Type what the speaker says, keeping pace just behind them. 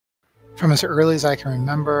From as early as I can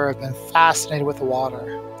remember, I've been fascinated with the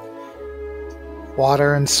water.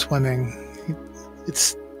 Water and swimming.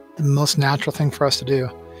 It's the most natural thing for us to do.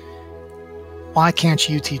 Why can't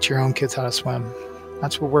you teach your own kids how to swim?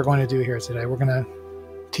 That's what we're going to do here today. We're going to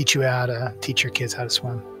teach you how to teach your kids how to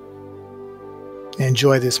swim.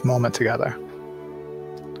 Enjoy this moment together.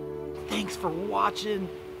 Thanks for watching.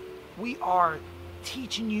 We are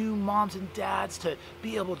teaching you, moms and dads, to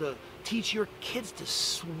be able to teach your kids to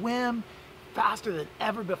swim faster than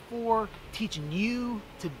ever before, teaching you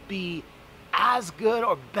to be as good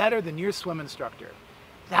or better than your swim instructor.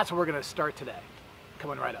 That's what we're going to start today.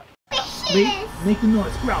 Coming right up. Make the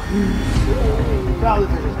noise. Growl. Growl.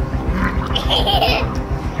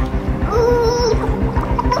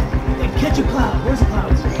 Hey, catch a cloud. Where's the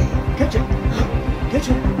clouds? Catch it. Catch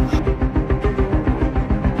it.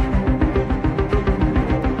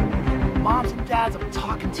 Moms and dads, I'm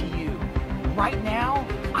talking to you. Right now,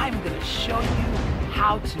 I'm going to show you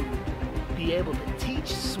how to be able to teach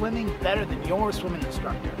swimming better than your swimming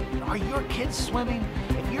instructor. Are your kids swimming?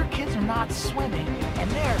 If your kids are not swimming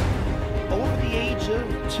and they're over the age of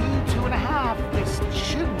 2.5, they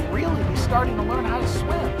should really be starting to learn how to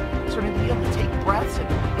swim. Starting to be able to take breaths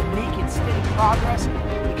and making steady progress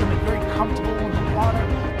and becoming very comfortable in the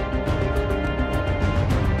water.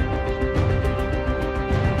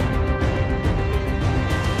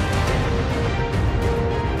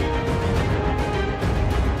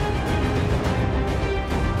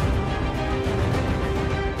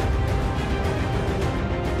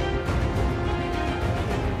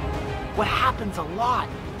 What happens a lot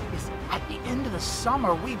is at the end of the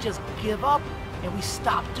summer, we just give up and we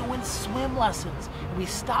stop doing swim lessons and we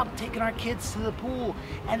stop taking our kids to the pool.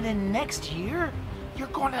 And then next year, you're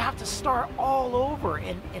going to have to start all over.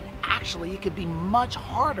 And actually, it could be much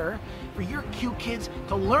harder for your cute kids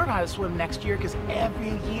to learn how to swim next year, because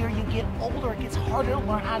every year you get older, it gets harder to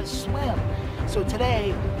learn how to swim. So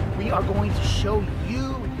today, we are going to show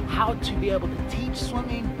you how to be able to teach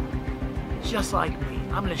swimming just like me.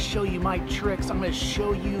 I'm going to show you my tricks. I'm going to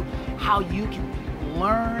show you how you can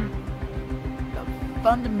learn the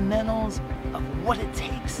fundamentals of what it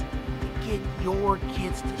takes to get your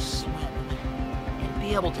kids to swim and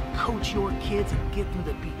be able to coach your kids and get them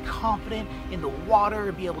to be confident in the water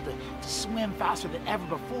and be able to swim faster than ever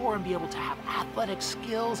before and be able to have athletic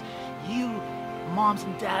skills. You moms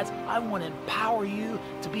and dads, I want to empower you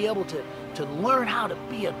to be able to learn how to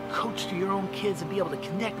be a coach to your own kids and be able to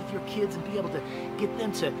connect with your kids and be able to get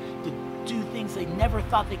them to do things they never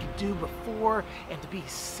thought they could do before and to be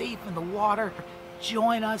safe in the water.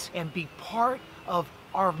 Join us and be part of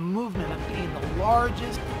our movement of being the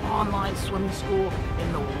largest online swimming school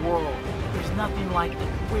in the world. There's nothing like it,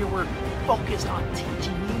 where we're focused on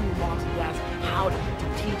teaching you, moms and dads, how to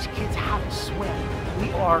teach kids how to swim.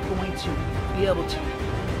 We are going to be able to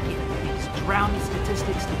get these drowning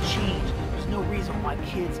statistics to change. There's no reason why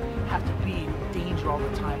kids have to be in danger all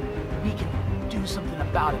the time. We can do something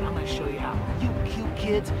about it. I'm going to show you how. You cute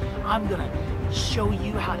kids, I'm going to show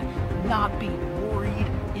you how to not be worried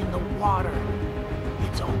in the water.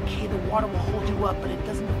 It's okay, the water will hold you up, but it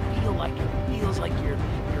doesn't feel like it. It feels like you're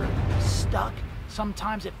stuck.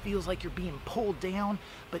 Sometimes it feels like you're being pulled down,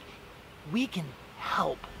 but we can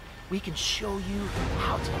help. We can show you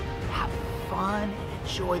how to have fun and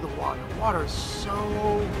enjoy the water. Water is so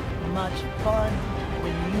much fun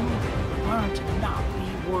when you learn to not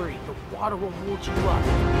be worried. The water will hold you up.